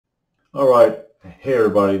All right. Hey,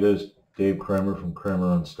 everybody. This is Dave Kramer from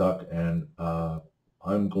Kramer Unstuck, and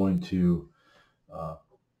I'm going to uh,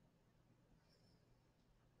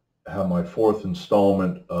 have my fourth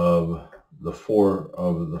installment of the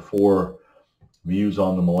four views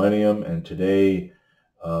on the millennium. And today,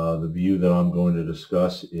 the view that I'm going to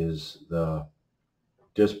discuss is the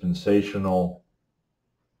dispensational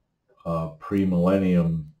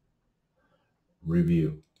premillennium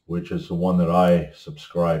review, which is the one that I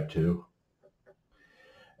subscribe to.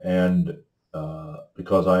 And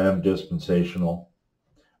because I am dispensational,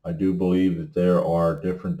 I do believe that there are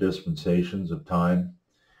different dispensations of time.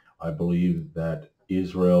 I believe that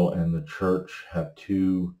Israel and the church have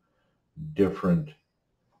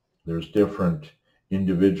there's different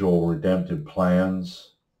individual redemptive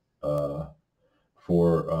plans for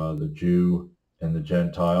the Jew and the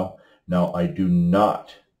Gentile. Now, I do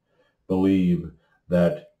not believe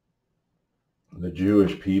that the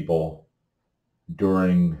Jewish people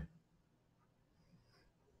during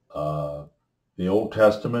the Old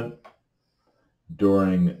Testament,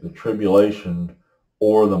 during the tribulation,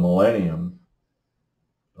 or the millennium,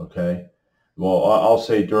 okay? Well, I'll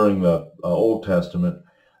say during the Old Testament,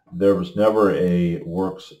 there was never a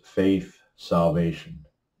works faith salvation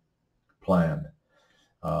plan.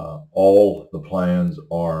 All the plans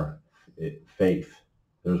are faith.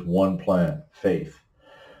 There's one plan, faith.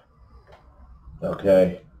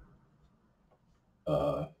 Okay?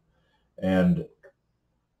 And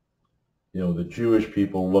the Jewish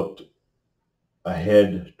people looked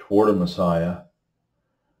ahead toward a Messiah.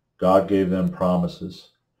 God gave them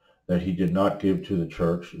promises that he did not give to the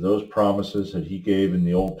church. Those promises that he gave in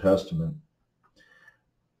the Old Testament,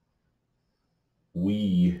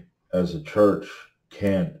 we as a church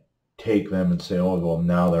can't take them and say, oh, well,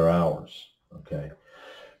 now they're ours. Okay.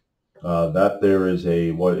 That there is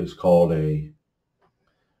what is called I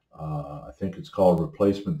think it's called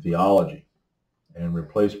replacement theology. And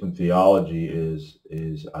replacement theology is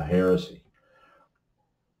a heresy.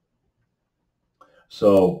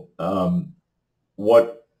 So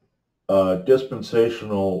what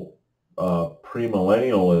dispensational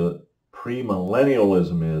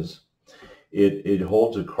premillennialism is, it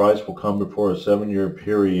holds that Christ will come before a 7-year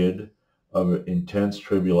period of intense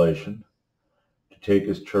tribulation to take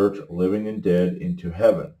his church, living and dead, into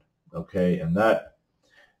heaven. Okay, and that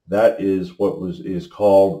is what is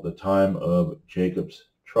called the time of Jacob's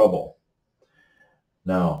trouble.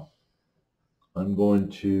 Now, I'm going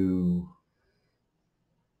to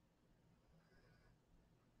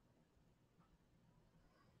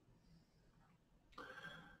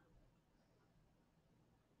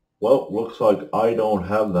well, looks like I don't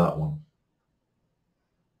have that one.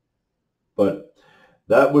 But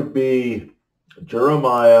that would be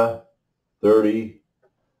Jeremiah 30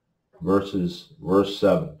 verse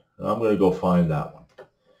 7. And I'm going to go find that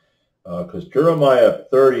one. Because Jeremiah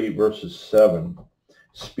 30 verses 7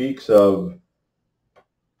 speaks of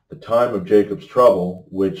the time of Jacob's trouble,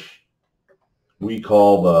 which we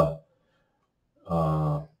call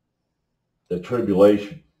the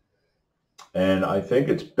tribulation. And I think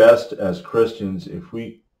it's best as Christians if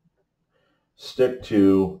we stick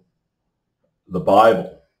to the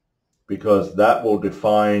Bible, because that will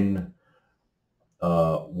define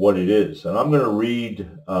what it is. And I'm going to read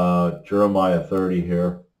Jeremiah 30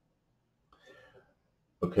 here.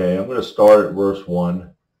 Okay, I'm going to start at verse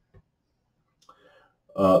 1.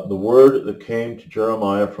 The word that came to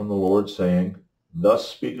Jeremiah from the Lord, saying, Thus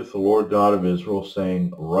speaketh the Lord God of Israel,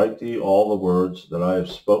 saying, Write thee all the words that I have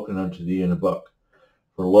spoken unto thee in a book.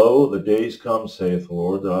 For lo, the days come, saith the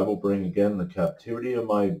Lord, that I will bring again the captivity of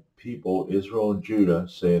my people Israel and Judah,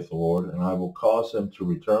 saith the Lord, and I will cause them to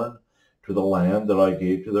return to the land that I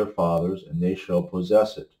gave to their fathers, and they shall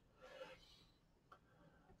possess it.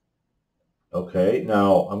 Okay,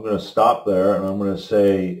 now I'm going to stop there, and I'm going to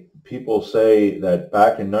say, people say that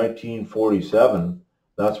back in 1947,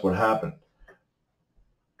 that's what happened.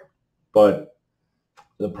 But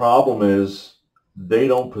the problem is they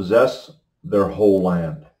don't possess their whole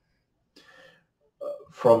land.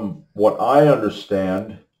 From what I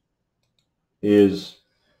understand is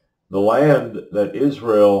the land that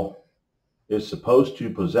Israel is supposed to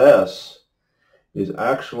possess is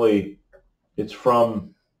actually, it's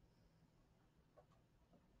from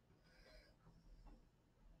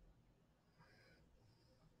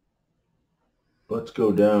let's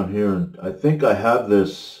go down here, and I think I have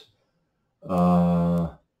this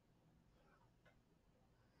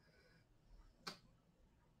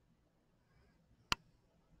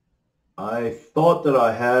I thought that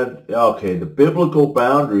I had, okay, the biblical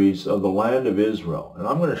boundaries of the land of Israel. And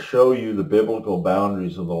I'm going to show you the biblical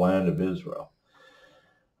boundaries of the land of Israel.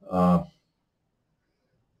 I'm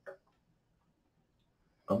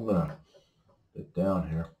going to get down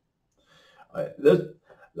here.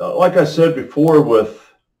 Like I said before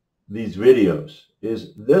with these videos,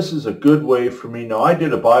 this is a good way for me. Now, I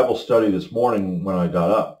did a Bible study this morning when I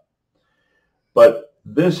got up, but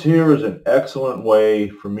this here is an excellent way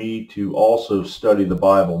for me to also study the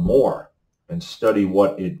Bible more and study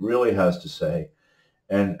what it really has to say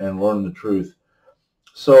and learn the truth.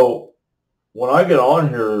 So when I get on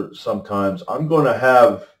here sometimes, I'm going to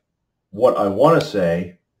have what I want to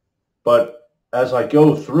say, but as I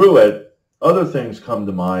go through it, other things come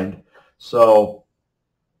to mind. So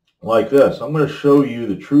like this, I'm going to show you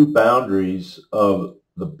the true boundaries of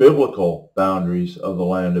the biblical boundaries of the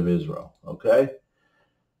land of Israel, okay?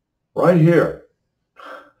 Right here.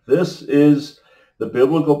 This is the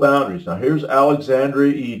biblical boundaries. Now here's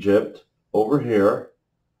Alexandria, Egypt, over here.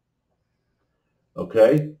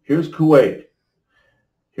 Okay, here's Kuwait.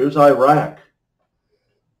 Here's Iraq.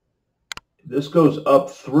 This goes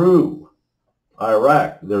up through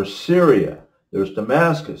Iraq. There's Syria. There's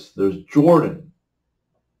Damascus. There's Jordan.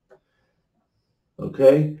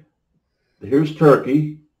 Okay, here's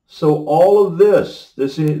Turkey. So all of this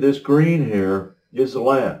green here is the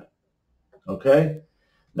land. Okay,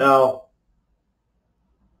 now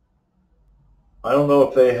I don't know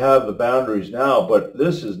if they have the boundaries now, but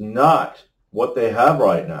this is not what they have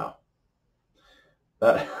right now.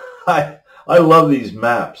 I love these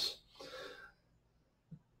maps.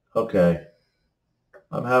 Okay,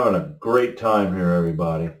 I'm having a great time here,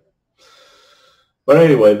 everybody. But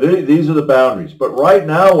anyway, these are the boundaries. But right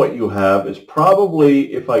now what you have is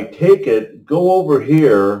probably, if I take it, go over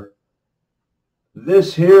here,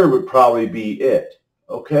 this here would probably be it.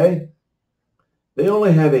 Okay? They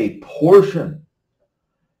only have a portion.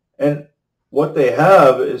 And what they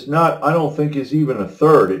have is not, I don't think, is even a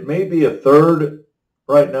third. It may be a third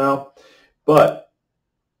right now, but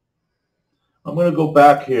I'm going to go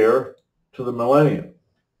back here to the millennium.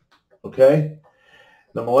 Okay?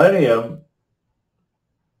 The millennium,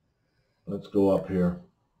 let's go up here.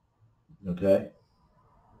 Okay?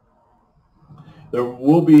 There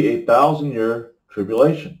will be a 1,000-year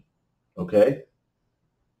tribulation. Okay?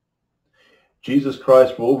 Jesus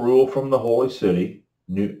Christ will rule from the holy city,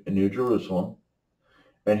 New Jerusalem,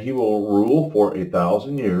 and he will rule for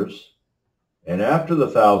 1,000 years. And after the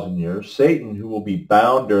 1,000 years, Satan, who will be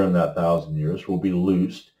bound during that 1,000 years, will be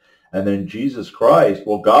loosed. And then Jesus Christ,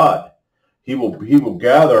 well, God, he will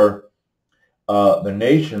gather the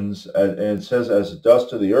nations, and it says as the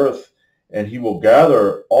dust of the earth, and he will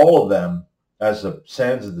gather all of them as the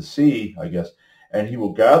sands of the sea, I guess, and he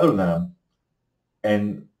will gather them,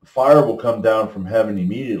 and fire will come down from heaven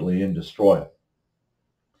immediately and destroy them.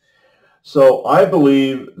 So I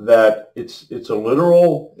believe that it's a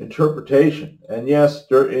literal interpretation, and yes,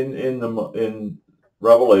 in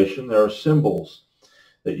Revelation there are symbols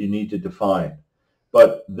that you need to define,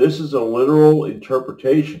 but this is a literal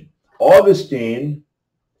interpretation. Augustine,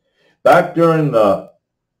 back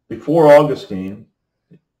before Augustine,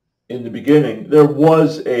 in the beginning, there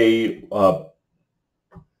was a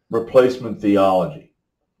replacement theology,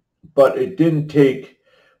 but it didn't take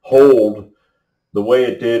hold the way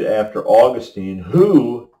it did after Augustine,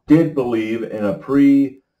 who did believe in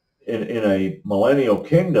a millennial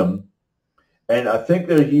kingdom, and I think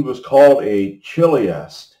that he was called a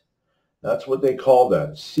Chiliast. That's what they called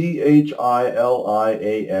that, Chiliast.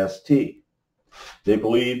 They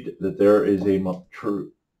believed that there is a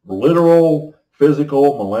true, literal,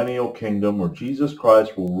 physical millennial kingdom where Jesus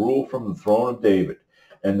Christ will rule from the throne of David,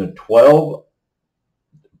 and the 12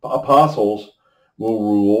 apostles will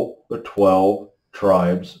rule the 12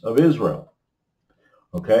 tribes of Israel.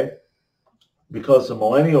 Okay? Because the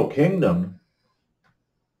millennial kingdom,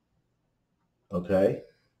 okay,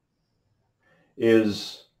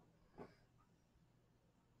 is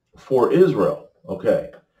for Israel.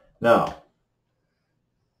 Okay. Now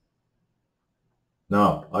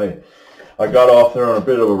I got off there on a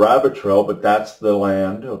bit of a rabbit trail, but that's the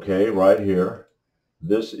land, okay, right here.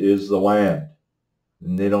 This is the land.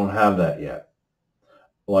 And they don't have that yet,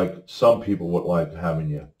 like some people would like having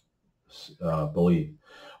you believe.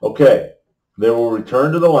 Okay, they will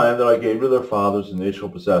return to the land that I gave to their fathers, and they shall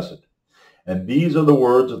possess it. And these are the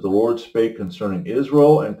words that the Lord spake concerning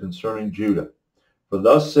Israel and concerning Judah. For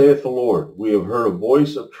thus saith the Lord, we have heard a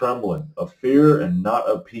voice of trembling, of fear, and not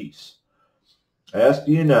of peace. Ask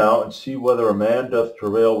ye now, and see whether a man doth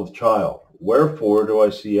travail with child. Wherefore do I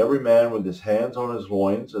see every man with his hands on his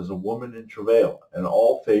loins as a woman in travail, and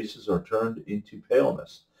all faces are turned into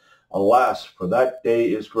paleness. Alas, for that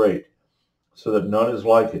day is great, so that none is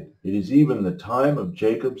like it. It is even the time of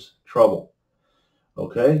Jacob's trouble.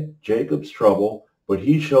 Okay, Jacob's trouble, but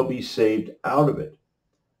he shall be saved out of it.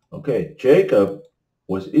 Okay, Jacob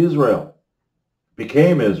was Israel,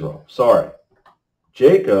 became Israel. Sorry.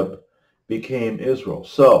 Jacob became Israel.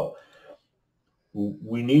 So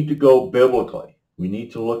we need to go biblically. We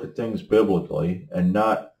need to look at things biblically and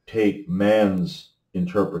not take man's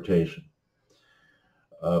interpretation.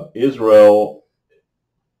 Israel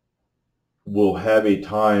will have a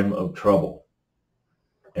time of trouble,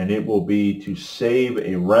 and it will be to save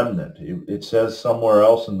a remnant. It says somewhere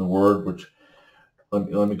else in the word, which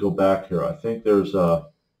let me go back here. I think there's a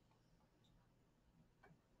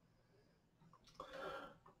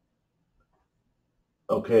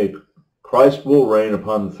okay, Christ will reign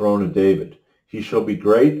upon the throne of David. He shall be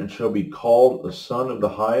great and shall be called the Son of the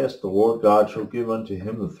Highest. The Lord God shall give unto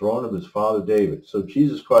him the throne of his father David. So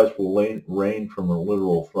Jesus Christ will reign from a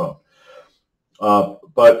literal throne.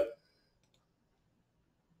 But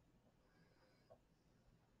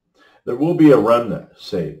there will be a remnant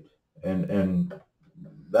saved. And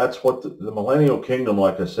that's what the millennial kingdom,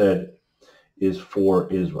 like I said, is for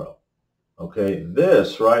Israel. Okay,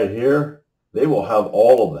 this right here, they will have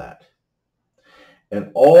all of that.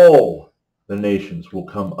 And all the nations will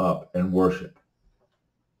come up and worship.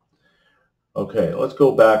 Okay, let's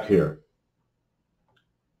go back here.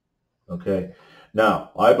 Okay,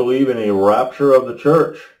 now, I believe in a rapture of the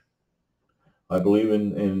church. I believe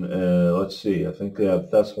in let's see, I think they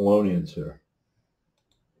have Thessalonians here.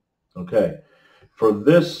 Okay, for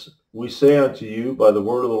this we say unto you by the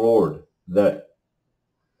word of the Lord that,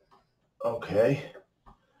 okay,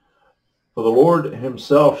 for the Lord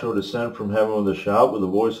himself shall descend from heaven with a shout, with the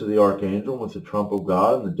voice of the archangel, with the trump of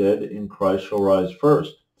God, and the dead in Christ shall rise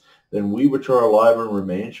first. Then we which are alive and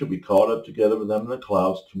remain shall be caught up together with them in the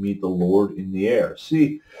clouds to meet the Lord in the air.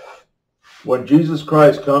 See, when Jesus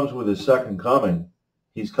Christ comes with his second coming,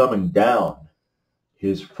 he's coming down.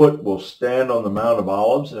 His foot will stand on the Mount of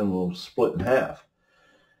Olives and will split in half.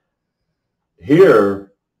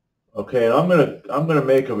 Here, okay, and I'm gonna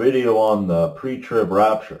make a video on the pre-trib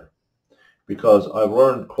rapture, because I've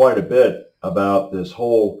learned quite a bit about this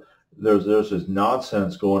whole, there's this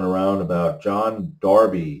nonsense going around about John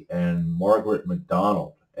Darby and Margaret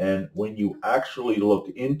MacDonald. And when you actually look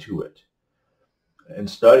into it and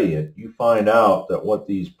study it, you find out that what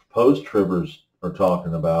these post-tribbers are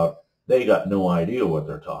talking about, they got no idea what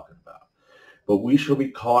they're talking about. But we shall be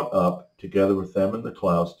caught up together with them in the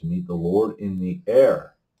clouds to meet the Lord in the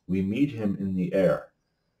air. We meet him in the air.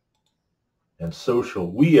 And so shall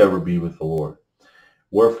we ever be with the Lord.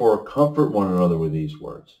 Wherefore, comfort one another with these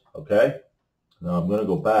words. Okay? Now, I'm going to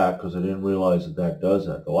go back because I didn't realize that that does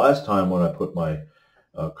that. The last time when I put my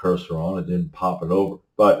cursor on, it didn't pop it over.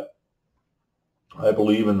 But I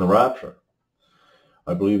believe in the rapture.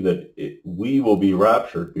 I believe that we will be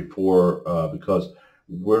raptured before, because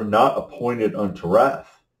we're not appointed unto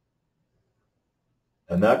wrath.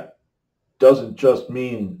 And that doesn't just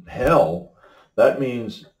mean hell. That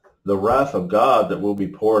means the wrath of God that will be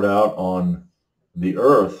poured out on the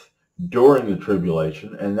earth during the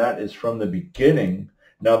tribulation, and that is from the beginning.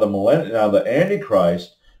 Now the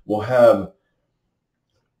Antichrist will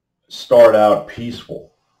start out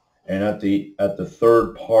peaceful, and at the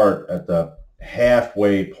third part, at the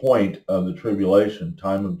halfway point of the tribulation,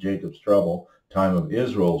 time of Jacob's trouble, time of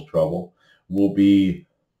Israel's trouble, will be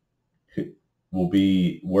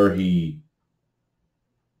where he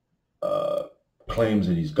claims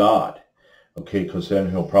that he's God. Okay, because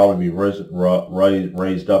then he'll probably be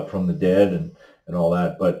raised up from the dead and all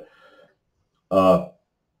that. But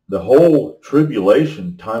the whole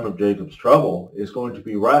tribulation, time of Jacob's trouble, is going to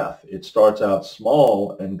be wrath. It starts out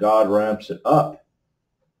small and God ramps it up.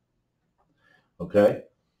 Okay,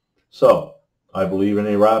 so I believe in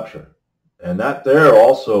a rapture. And that there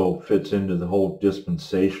also fits into the whole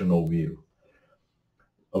dispensational view.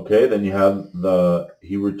 Okay, then you have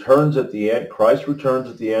he returns at the end, Christ returns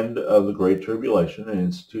at the end of the Great Tribulation and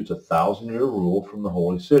institutes a 1,000-year rule from the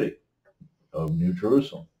holy city of New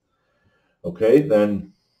Jerusalem. Okay,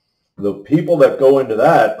 then the people that go into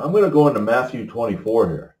that, I'm going to go into Matthew 24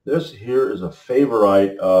 here. This here is a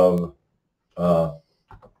favorite of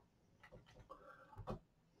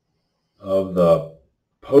the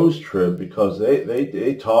post-trib, because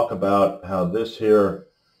they talk about how this here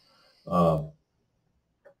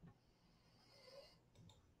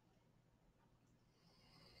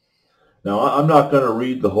now, I'm not going to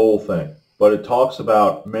read the whole thing, but it talks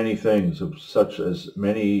about many things, such as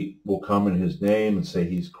many will come in his name and say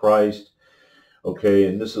he's Christ. Okay,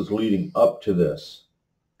 and this is leading up to this.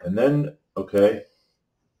 And then, okay,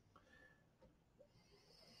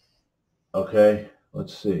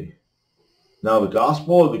 let's see. Now, the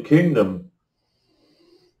gospel of the kingdom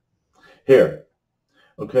Here,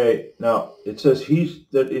 okay, now it says, he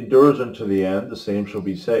that endures unto the end, the same shall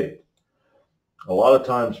be saved. A lot of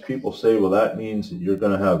times people say, well, that means that you're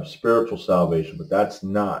going to have spiritual salvation, but that's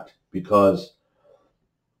not, because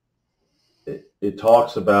it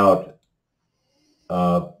talks about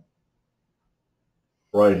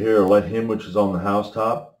right here, let him which is on the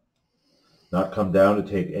housetop not come down to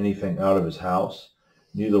take anything out of his house,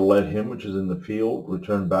 neither let him which is in the field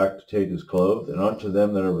return back to take his clothes, and unto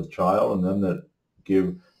them that are with child, and them that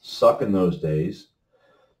give suck in those days,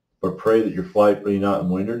 but pray that your flight be not in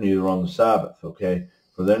winter, neither on the Sabbath. Okay,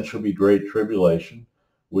 for then shall be great tribulation,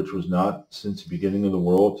 which was not since the beginning of the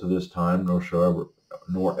world to this time,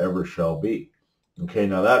 nor ever shall be. Okay,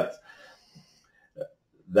 now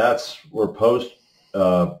that's where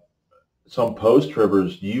some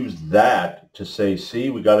post-tribbers use that to say, see,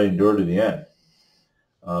 we got to endure to the end.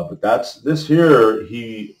 But this here,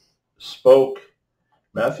 he spoke,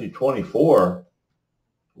 Matthew 24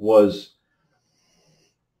 was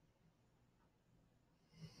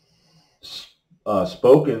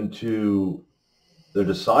spoken to the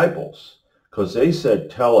disciples, because they said,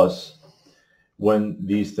 tell us when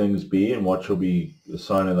these things be, and what shall be the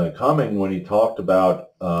sign of thy coming, when he talked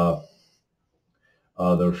about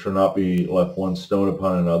there shall not be left one stone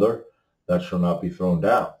upon another that shall not be thrown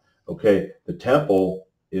down. Okay, the temple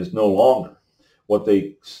is no longer.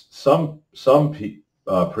 Some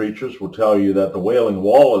preachers will tell you that the Wailing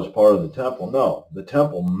Wall is part of the temple. No, the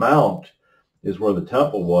Temple Mount is where the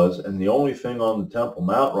temple was, and the only thing on the Temple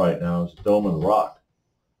Mount right now is the Dome of the Rock.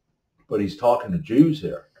 But he's talking to Jews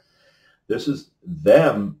here. This is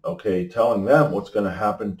them, okay, telling them what's going to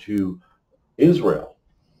happen to Israel.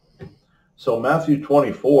 So Matthew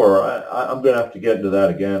 24, I'm going to have to get into that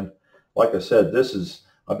again. Like I said,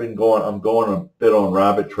 I'm going a bit on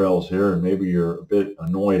rabbit trails here, and maybe you're a bit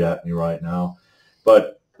annoyed at me right now.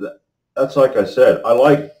 But that's, like I said,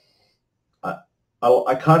 I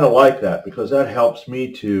kind of like that, because that helps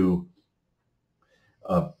me to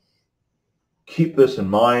keep this in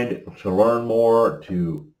mind, to learn more,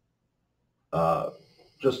 to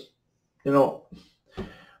just, I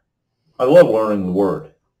love learning the Word.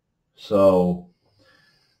 So,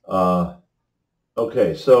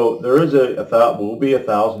 okay, so there is will be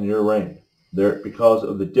 1,000-year reign there, because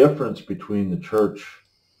of the difference between the church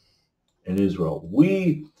and Israel.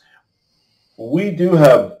 We do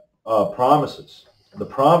have promises. The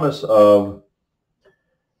promise of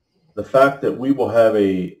the fact that we will have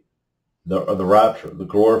the rapture, the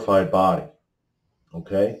glorified body.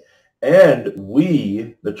 Okay, and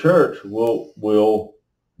we, the church, will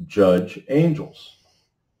judge angels.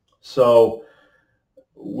 So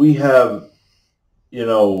we have,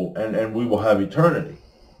 and we will have eternity.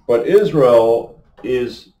 But Israel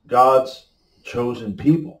is God's chosen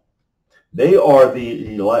people. They are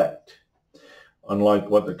the elect. Unlike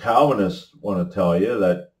what the Calvinists want to tell you,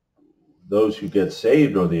 that those who get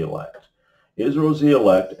saved are the elect. Israel's the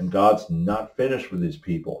elect, and God's not finished with his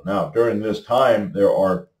people. Now, during this time, there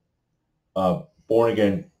are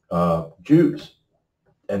born-again Jews,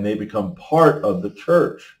 and they become part of the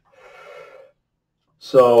church.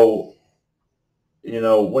 So,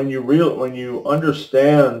 when you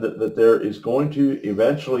understand that there is going to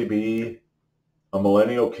eventually be a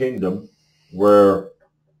millennial kingdom where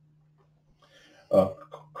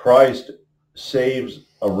Christ saves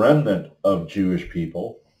a remnant of Jewish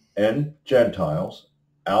people and Gentiles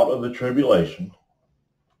out of the tribulation,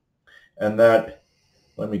 and that,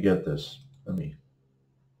 let me get this, let me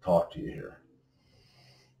talk to you here.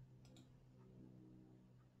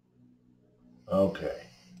 Okay.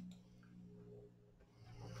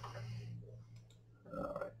 All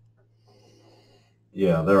right.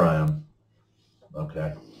 Yeah, there I am.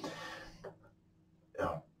 Okay.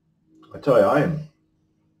 Yeah. I tell you,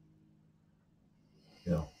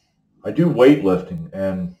 I do weightlifting,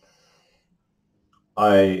 and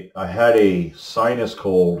I had a sinus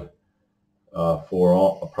cold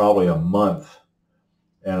for probably a month,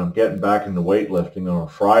 and I'm getting back into weightlifting. On a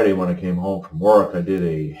Friday when I came home from work, I did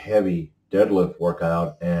a heavy deadlift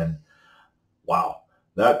workout, and wow,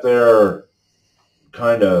 that there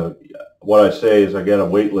kind of, what I say is I get a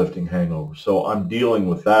weightlifting hangover. So I'm dealing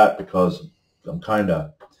with that because I'm kind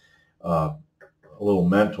of a little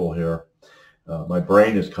mental here. My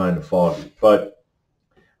brain is kind of foggy, but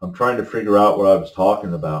I'm trying to figure out what I was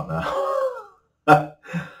talking about now.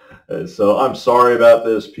 So I'm sorry about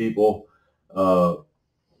this, people. I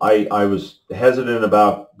was hesitant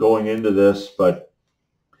about going into this, but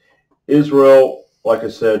Israel, like I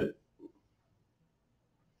said,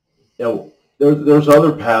 there's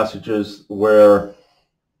other passages where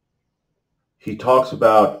he talks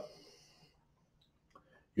about,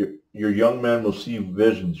 your young men will see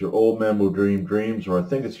visions, your old men will dream dreams, or I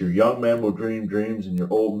think it's your young men will dream dreams and your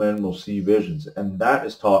old men will see visions. And that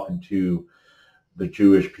is talking to the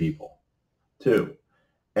Jewish people too.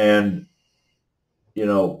 And, you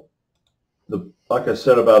know, like I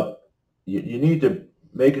said about, you need to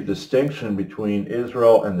make a distinction between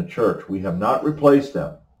Israel and the church. We have not replaced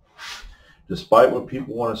them, despite what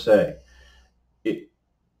people want to say.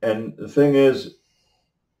 And the thing is,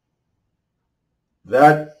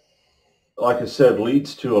 that, like I said,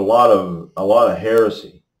 leads to a lot of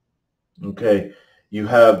heresy. Okay, you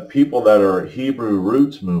have people that are Hebrew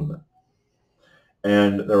roots movement,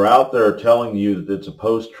 and they're out there telling you that it's a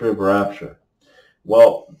post-trib rapture.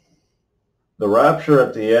 Well, the rapture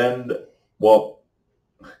at the end, well,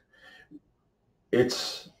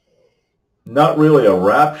 it's not really a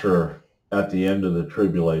rapture at the end of the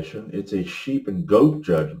tribulation. It's a sheep and goat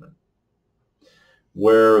judgment,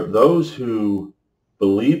 where those who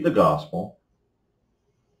believe the gospel,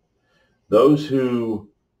 those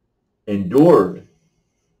who endured,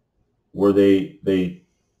 where they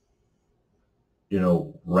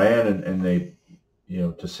ran and they,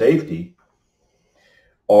 to safety,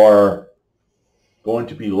 are going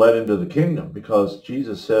to be led into the kingdom, because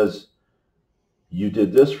Jesus says, you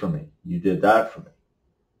did this for me, you did that for me.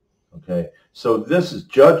 Okay, so this is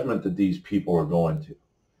judgment that these people are going to.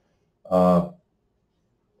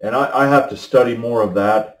 And I have to study more of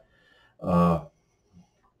that.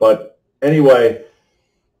 But anyway,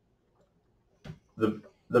 the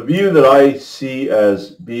view that I see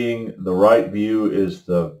as being the right view is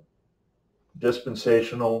the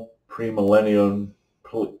dispensational premillennialism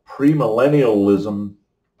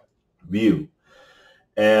view.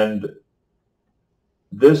 And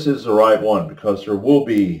this is the right one, because there will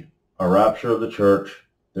be a rapture of the church.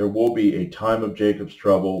 There will be a time of Jacob's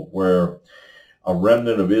trouble where a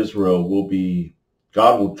remnant of Israel will be,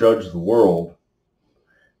 God will judge the world,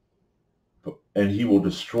 and he will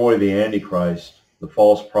destroy the Antichrist, the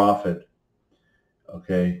false prophet,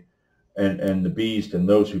 okay, and the beast, and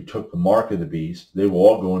those who took the mark of the beast. They will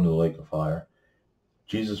all go into the lake of fire.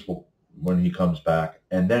 Jesus will, when he comes back,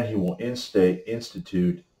 and then he will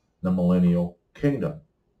institute the millennial kingdom,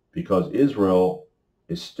 because Israel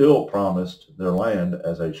is still promised their land,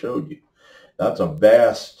 as I showed you. That's a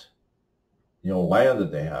vast, land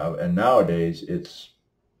that they have, and nowadays it's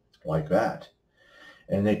like that.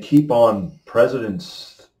 And they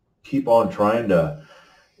presidents keep on trying to,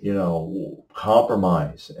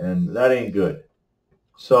 compromise, and that ain't good.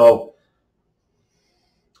 So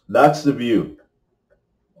that's the view.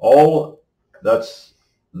 That's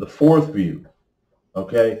the fourth view.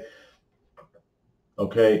 Okay.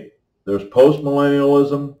 There's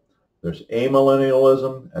postmillennialism, there's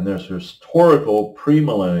amillennialism, and there's historical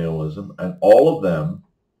premillennialism, and all of them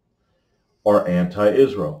are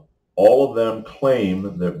anti-Israel. All of them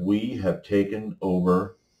claim that we have taken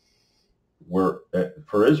over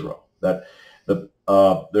for Israel. That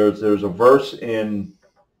there's a verse in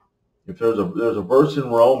there's a verse in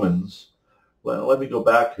Romans. Let me go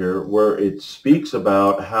back here, where it speaks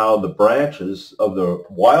about how the branches of the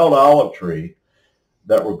wild olive tree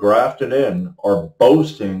that were grafted in are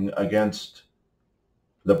boasting against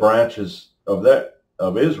the branches of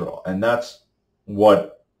Israel, and that's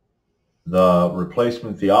what the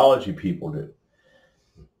replacement theology people do.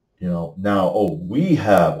 Now, we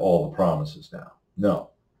have all the promises now. No.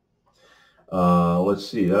 Let's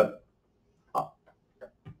see, that, I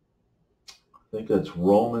think that's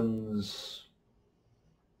Romans.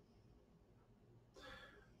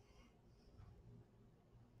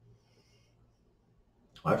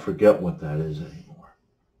 I forget what that is anymore.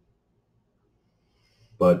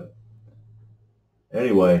 But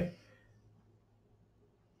anyway,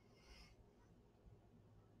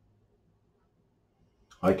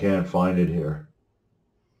 I can't find it here.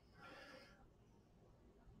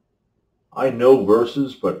 I know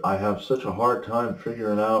verses, but I have such a hard time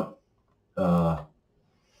figuring out the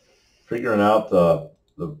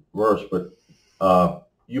verse. But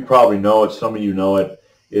you probably know it. Some of you know it.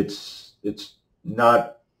 It's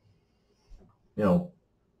not.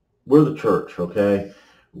 We're the church. Okay,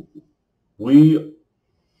 we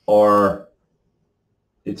are.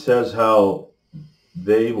 It says how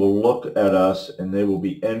they will look at us and they will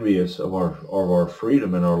be envious of our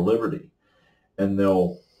freedom and our liberty, and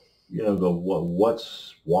they'll go, well,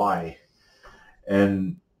 why?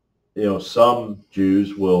 And some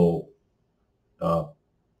Jews will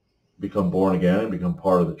become born again and become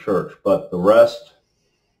part of the church, but the rest,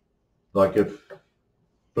 like if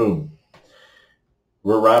boom,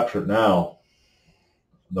 we're raptured now,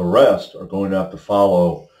 the rest are going to have to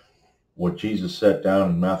follow what Jesus set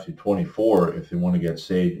down in Matthew 24 if they want to get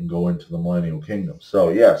saved and go into the millennial kingdom. So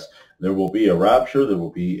yes, there will be a rapture. There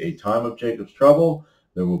will be a time of Jacob's trouble.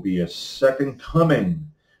 There will be a second coming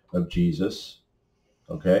of Jesus.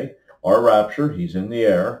 Okay? Our rapture, he's in the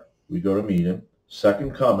air. We go to meet him.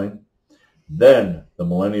 Second coming. Then the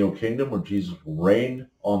millennial kingdom where Jesus will reign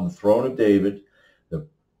on the throne of David. The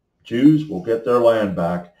Jews will get their land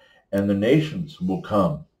back, and the nations will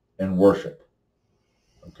come and worship.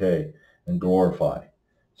 Okay? And glorify.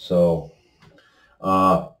 So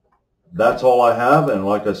that's all I have. And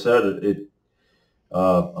like I said,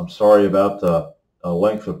 I'm sorry about the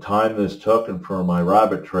length of time this took and for my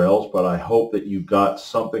rabbit trails, but I hope that you got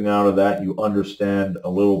something out of that. You understand a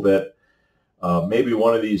little bit. Maybe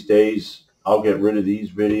one of these days I'll get rid of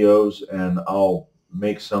these videos and I'll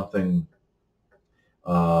make something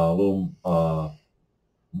a little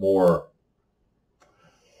more,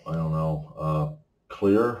 I don't know,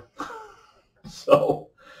 clear. So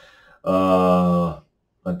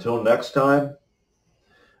until next time,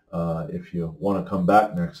 if you want to come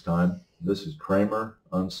back next time, this is Kramer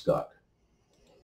Unstuck.